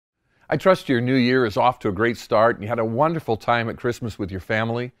I trust your new year is off to a great start and you had a wonderful time at Christmas with your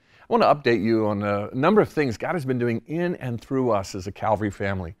family. I want to update you on a number of things God has been doing in and through us as a Calvary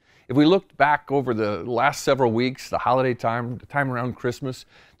family. If we looked back over the last several weeks, the holiday time, the time around Christmas,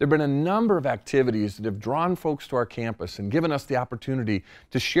 there have been a number of activities that have drawn folks to our campus and given us the opportunity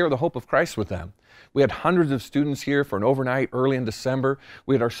to share the hope of Christ with them. We had hundreds of students here for an overnight early in December.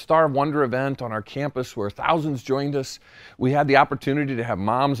 We had our Star of Wonder event on our campus where thousands joined us. We had the opportunity to have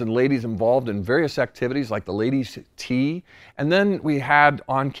moms and ladies involved in various activities like the ladies' tea. And then we had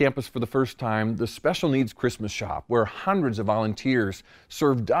on campus for the first time the Special Needs Christmas Shop where hundreds of volunteers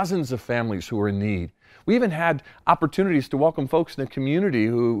served dozens of families who were in need. We even had opportunities to welcome folks in the community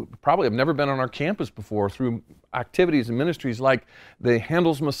who probably have never been on our campus before through activities and ministries like the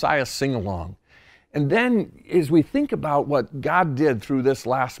Handel's Messiah Sing-Along. And then as we think about what God did through this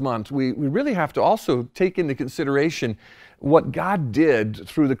last month, we really have to also take into consideration what God did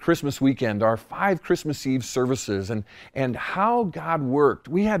through the Christmas weekend, our 5 Christmas Eve services, and how God worked.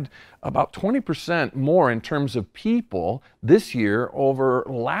 We had about 20% more in terms of people this year over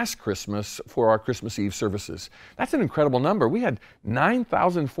last Christmas for our Christmas Eve services. That's an incredible number. We had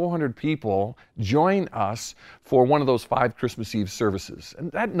 9,400 people join us for one of those 5 Christmas Eve services. And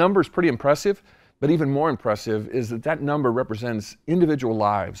that number is pretty impressive. But even more impressive is that that number represents individual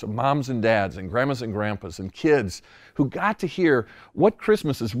lives of moms and dads and grandmas and grandpas and kids who got to hear what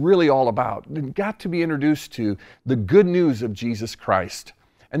Christmas is really all about and got to be introduced to the good news of Jesus Christ.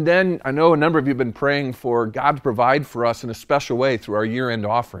 And then I know a number of you have been praying for God to provide for us in a special way through our year-end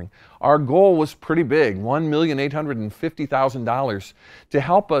offering. Our goal was pretty big, $1,850,000 to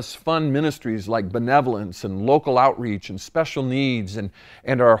help us fund ministries like Benevolence and local outreach and special needs and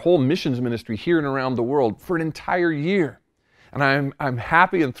our whole missions ministry here and around the world for an entire year. And I'm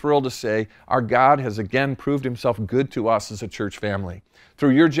happy and thrilled to say our God has again proved himself good to us as a church family. Through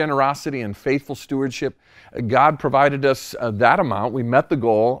your generosity and faithful stewardship, God provided us that amount. We met the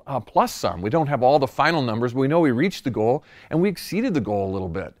goal plus some. We don't have all the final numbers, but we know we reached the goal and we exceeded the goal a little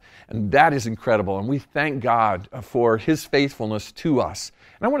bit. And that is incredible. And we thank God for his faithfulness to us.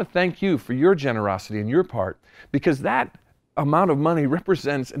 And I want to thank you for your generosity and your part, because that amount of money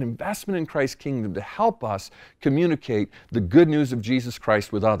represents an investment in Christ's kingdom to help us communicate the good news of Jesus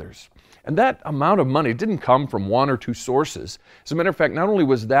Christ with others. And that amount of money didn't come from 1 or 2 sources. As a matter of fact, not only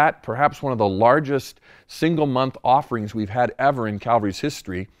was that perhaps one of the largest single-month offerings we've had ever in Calvary's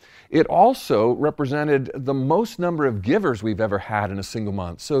history, it also represented the most number of givers we've ever had in a single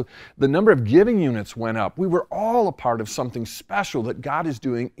month. So the number of giving units went up. We were all a part of something special that God is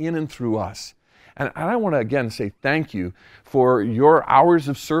doing in and through us. And I want to again say thank you for your hours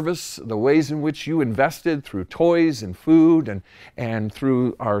of service, the ways in which you invested through toys and food and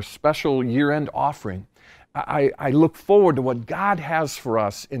through our special year-end offering. I look forward to what God has for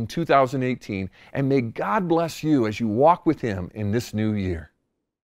us in 2018, and may God bless you as you walk with him in this new year.